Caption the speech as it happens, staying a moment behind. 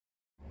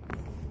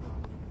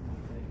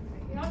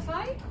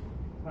tight?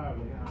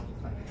 Probably.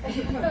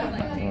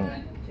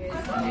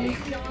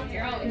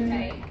 You're always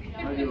tight.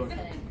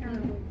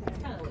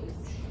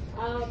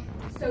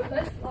 So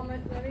let me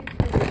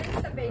do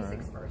some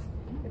basics first.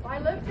 If I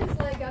lift his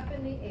leg up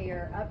in the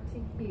air, up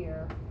to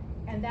here,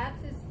 and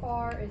that's as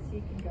far as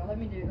he can go. Let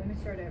me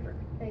start over.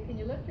 Hey, can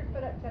you lift your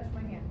foot up, touch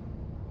my hand?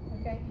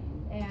 Okay,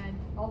 and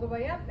all the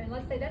way up, and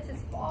let's say that's as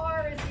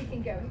far as he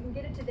can go. You can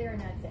get it to there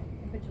and that's it.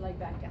 And put your leg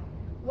back down.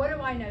 What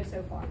do I know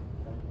so far?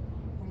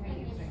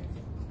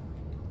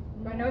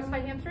 Do I know it's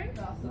tight hamstrings?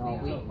 No.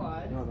 Weak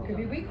quads. Could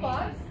be weak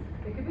quads.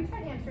 It could be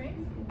tight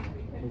hamstrings.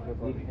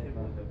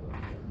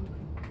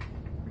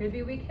 Could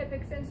be weak hip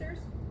extensors.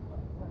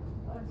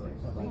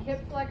 Weak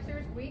hip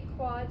flexors, weak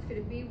quads. Could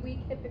it be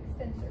weak hip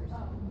extensors?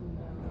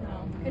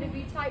 No. Could it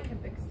be tight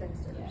hip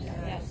extensors?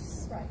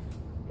 Yes. Right.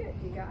 Good,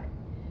 you got it.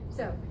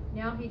 So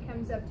now he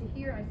comes up to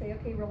here. I say,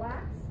 okay,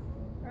 relax.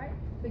 Right?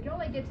 So he can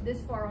only get to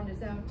this far on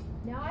his own.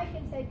 Now I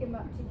can take him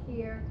up to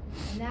here,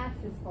 and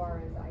that's as far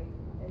as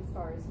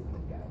he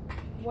can go.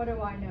 What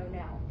do I know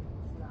now?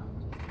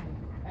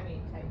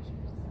 Tight.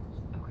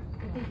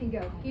 If he can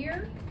go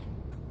here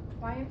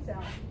by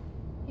himself,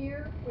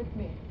 here with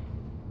me.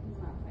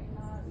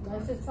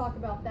 Let's just talk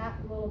about that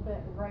a little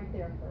bit right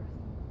there first.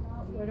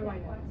 What do I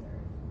know?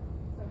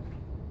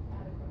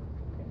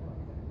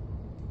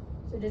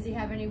 So does he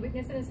have any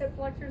weakness in his hip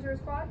flexors or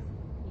his quads?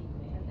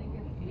 I think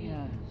it's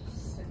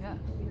Yes. Yeah.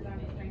 He doesn't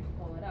have the strength to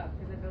pull it up,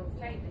 because if it was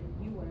tight, then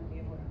you wouldn't be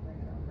able to bring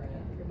it up right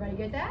up. Everybody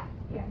get that?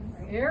 Yes.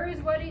 Here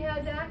is what he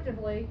has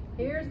actively.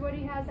 Here's what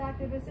he has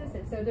active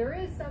assisted. So there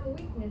is some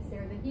weakness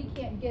there that he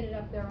can't get it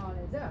up there on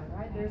his own,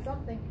 right? There's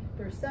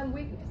some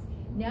weakness.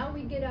 Now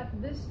we get up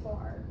this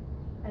far,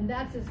 and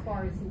that's as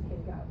far as he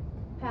can go,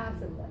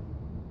 passively.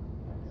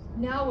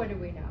 Now what do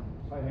we know?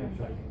 Tight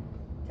hamstring.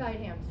 Tight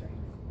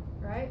hamstrings,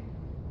 right?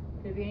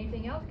 Could it be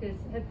anything else? Could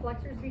his hip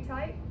flexors be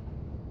tight?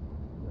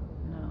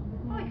 No.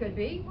 Well, it could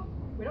be.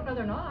 We don't know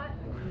they're not.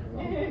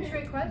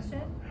 Trick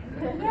question.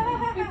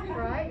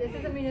 Right? This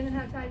doesn't mean he doesn't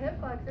have tight hip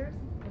flexors.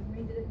 Doesn't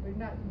mean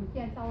that we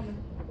can't tell him.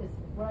 It's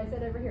what I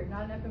said over here.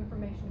 Not enough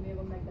information to be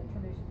able to make that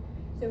determination.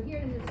 So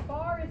here is as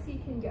far as he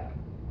can go.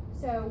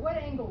 So what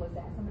angle is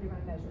that? Somebody want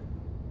to measure?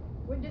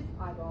 We'll just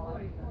eyeball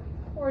it.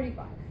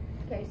 45.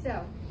 Okay,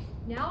 so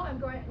now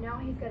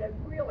he's got a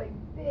really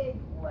big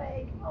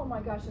leg. Oh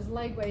my gosh, his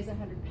leg weighs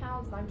 100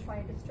 pounds and I'm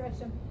trying to stretch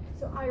him.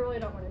 So I really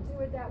don't want to do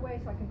it that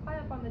way. So I can climb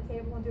up on the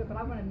table and do it, but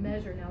I want to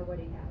measure now what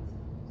he has.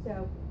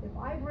 So if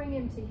I bring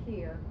him to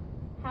here,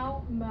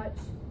 how much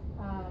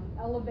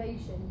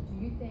elevation do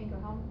you think, or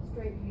how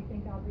straight do you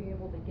think I'll be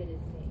able to get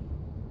his knee?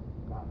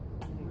 Not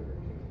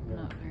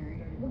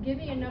very. Well, give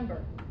me a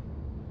number.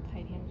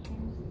 Tight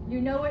hamstrings. You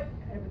know it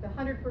with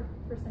 100%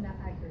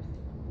 accuracy.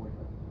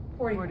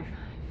 45.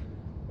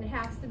 It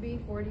has to be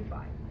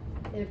 45.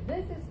 If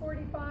this is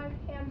 45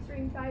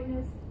 hamstring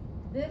tightness,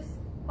 this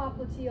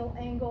popliteal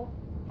angle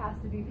has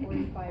to be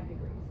 45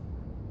 degrees.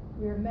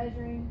 We are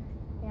measuring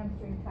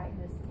hamstring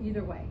tightness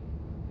either way.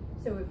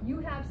 So if you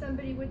have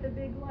somebody with a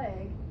big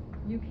leg,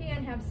 you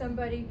can have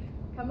somebody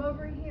come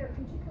over here.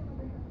 Could you come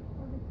over here?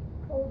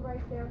 Hold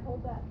right there.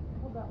 Hold that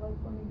leg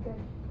for me. Good.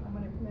 I'm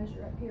going to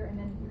measure up here, and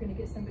then you're going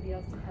to get somebody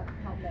else to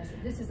help measure.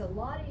 This is a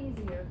lot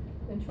easier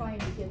than trying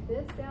to get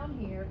this down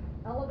here,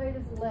 elevate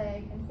his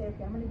leg, and say,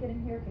 okay, I'm going to get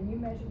in here. Can you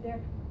measure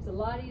there? It's a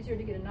lot easier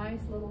to get a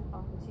nice little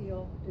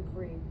popliteal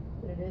degree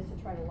than it is to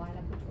try to line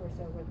up the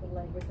torso with the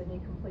leg with the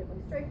knee completely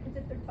straight, because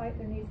if they're tight,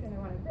 their knee's going to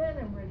want to bend,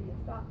 and where do you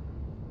stop?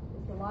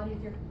 It's a lot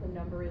easier. The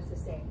number is the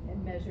same.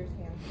 It measures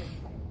hamstring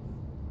tightness.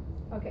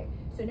 Okay,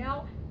 so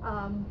now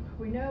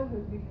we know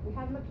we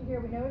have him up to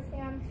here. We know his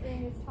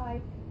hamstring is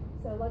tight.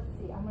 So let's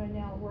see. I'm going to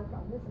now work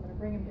on this. I'm going to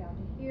bring him down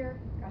to here.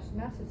 Gosh, and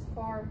that's as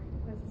far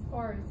as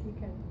he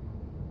can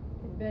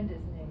bend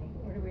his knee.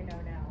 What do we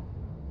know now?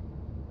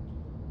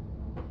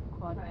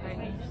 Quad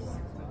tightness.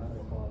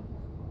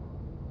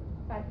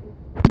 Tight. We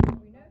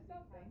know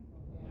something.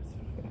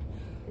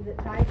 Is it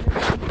tight?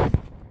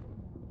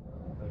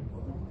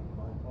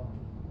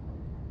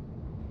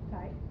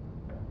 Tight.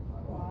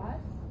 Quad.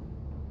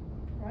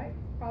 Right?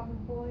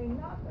 Probably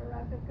not the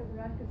radius, because the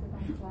radius is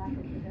on slack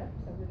at the hip,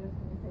 so we're just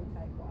going to say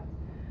tight quads.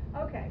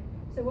 Okay,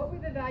 so what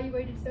we've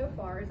evaluated so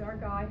far is our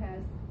guy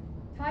has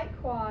tight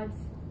quads,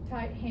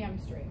 tight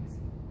hamstrings.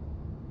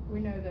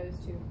 We know those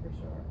two for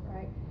sure,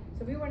 right?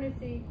 So we want to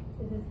see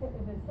if his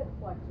hip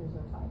flexors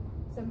are tight.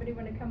 Somebody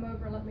want to come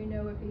over and let me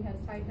know if he has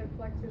tight hip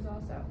flexors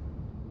also?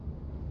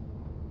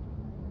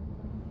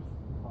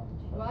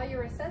 While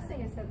you're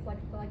assessing his hip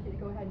flexors, I'd like you to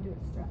go ahead and do a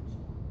stretch.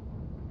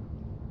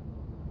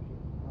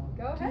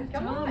 Go ahead,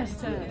 come on. Thomas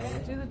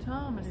test. Do the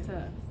Thomas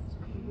test.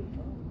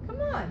 Come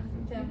on,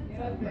 Tim.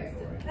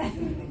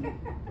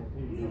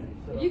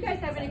 If you guys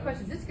have any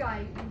questions, this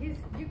guy, you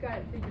got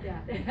it figured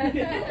out.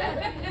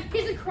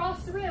 He's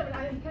across the room, and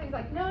I'm kind of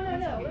like, no.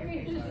 Let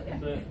me just. Sit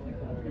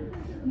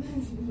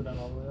down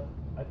all the way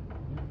up.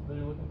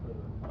 You're looking for the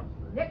top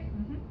straight. Yep.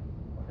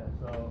 Okay,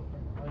 so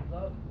hands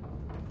up.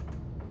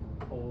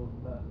 Hold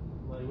that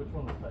leg. Which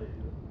one was tight?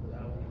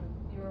 That one.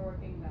 You were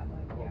working that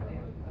leg. Yeah,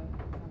 there.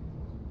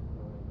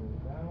 Bring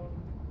it down.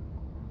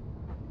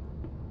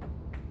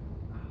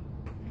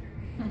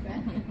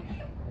 And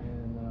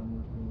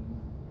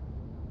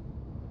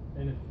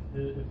and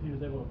if he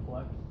was able to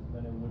flex,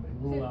 then it would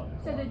rule out.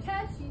 So the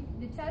test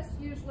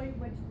usually,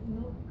 which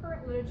in the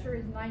current literature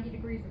is 90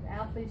 degrees. With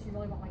athletes, you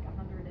really want like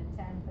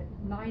 110, but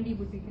 90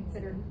 would be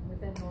considered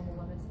within normal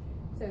limits.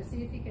 So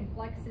see if he can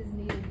flex his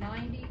knee to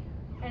 90,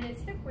 and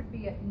his hip would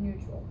be at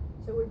neutral.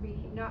 So it would be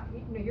not,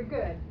 you're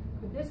good,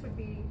 but this would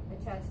be a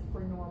test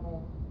for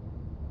normal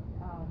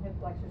hip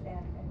flexors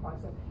and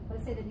quads. So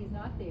let's say that he's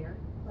not there.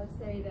 Let's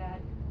say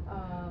that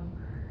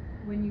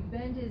when you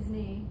bend his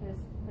knee, his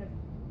hip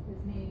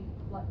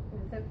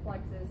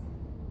flexes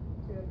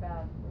to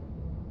about,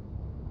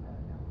 I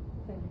don't know,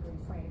 10 degrees,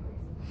 20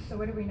 degrees. So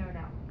what do we know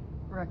now?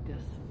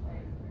 Rectus.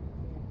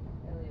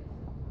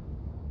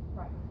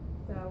 Right.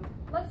 So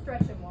let's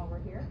stretch him while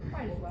we're here.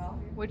 Might as well.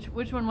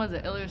 Which one was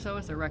it?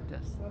 Iliopsoas or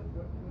rectus?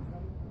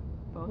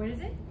 Both. What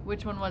is it?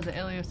 Which one was it?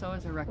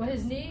 Iliopsoas or rectus? Well,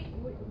 his knee,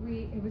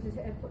 it was his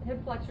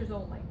hip flexors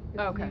only.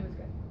 His Okay. knee was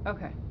good.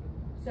 Okay.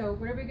 So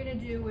what are we going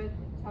to do with,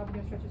 how are we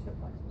going to stretch his hip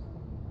flexors?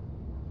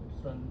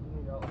 Extend the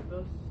knee out like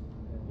this,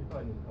 and you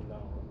probably need to come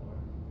down a little more.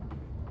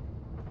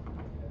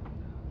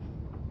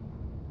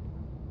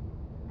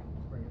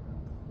 Bring it down.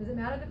 Does it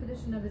matter the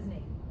position of his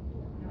knee?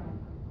 No.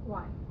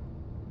 Why?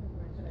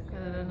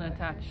 Because it doesn't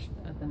attach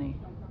at the knee.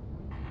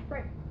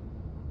 Great.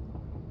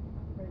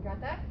 Everybody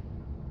got that?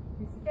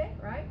 Piece of cake,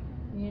 right?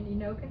 You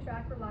know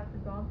contract, relax.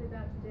 We've gone through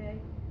that today.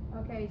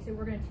 Okay, so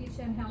we're going to teach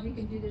him how he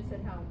can do this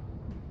at home.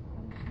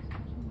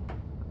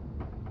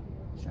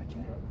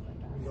 Stretching.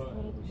 Go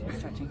ahead.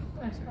 Stretching.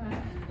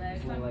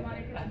 Legs on the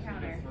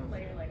counter,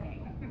 later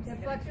legging.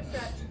 Hip flexor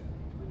stretch.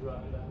 You go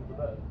out and down the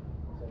bed.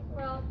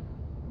 Well,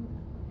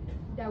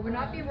 that would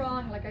not be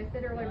wrong. Like I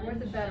said earlier,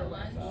 what's a better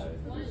one?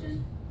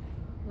 Position.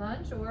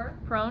 Lunge or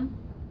Prone.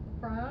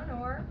 prone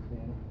or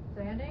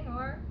standing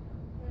or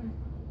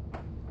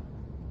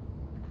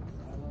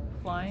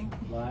Flying.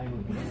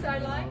 Lying. this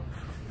side lying?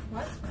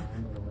 What?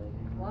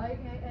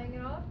 Lying,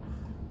 hanging off?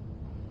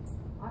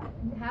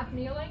 Half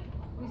kneeling?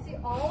 We see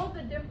all of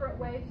the different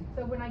ways.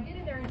 So when I get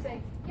in there and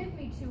say, give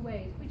me 2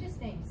 ways, we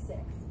just named 6,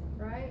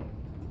 right?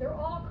 They're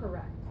all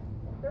correct.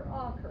 They're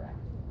all correct.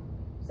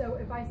 So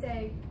if I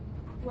say,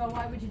 well,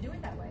 why would you do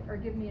it that way? Or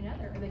give me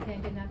another, or they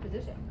can't get in that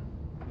position.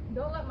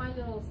 Don't let my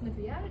little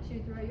snippy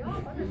attitude throw you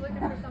off. I'm just looking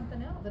for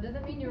something else. It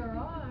doesn't mean you're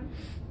wrong.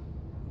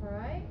 All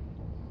right?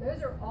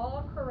 Those are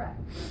all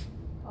correct.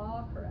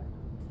 All correct.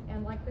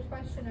 And like the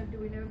question of, do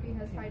we know if he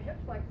has tight hip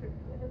flexor?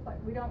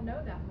 We don't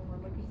know that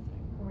when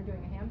we're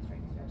doing a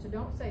hamstring stretch. So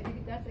don't say,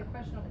 that's a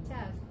question on the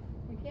test.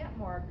 You can't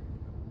mark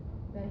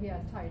that he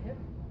has tight hip,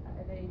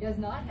 that he does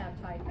not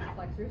have tight hip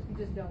flexors. You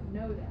just don't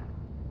know that.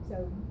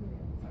 So,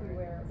 be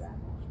aware of that.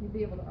 You'd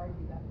be able to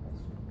argue that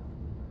question.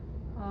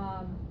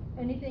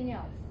 Anything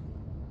else?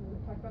 We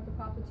talked about the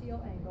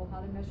popliteal angle, how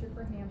to measure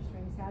for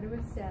hamstrings, how to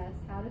assess,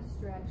 how to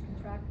stretch,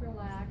 contract,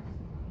 relax,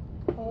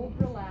 hold,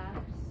 relax,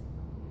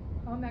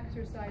 home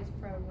exercise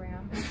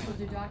program. We'll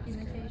do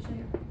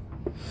documentation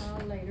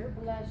later.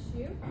 Bless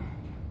you.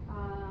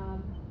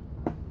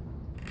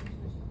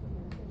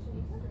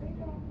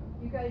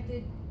 You guys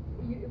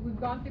we've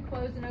gone through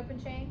closed and open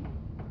chain?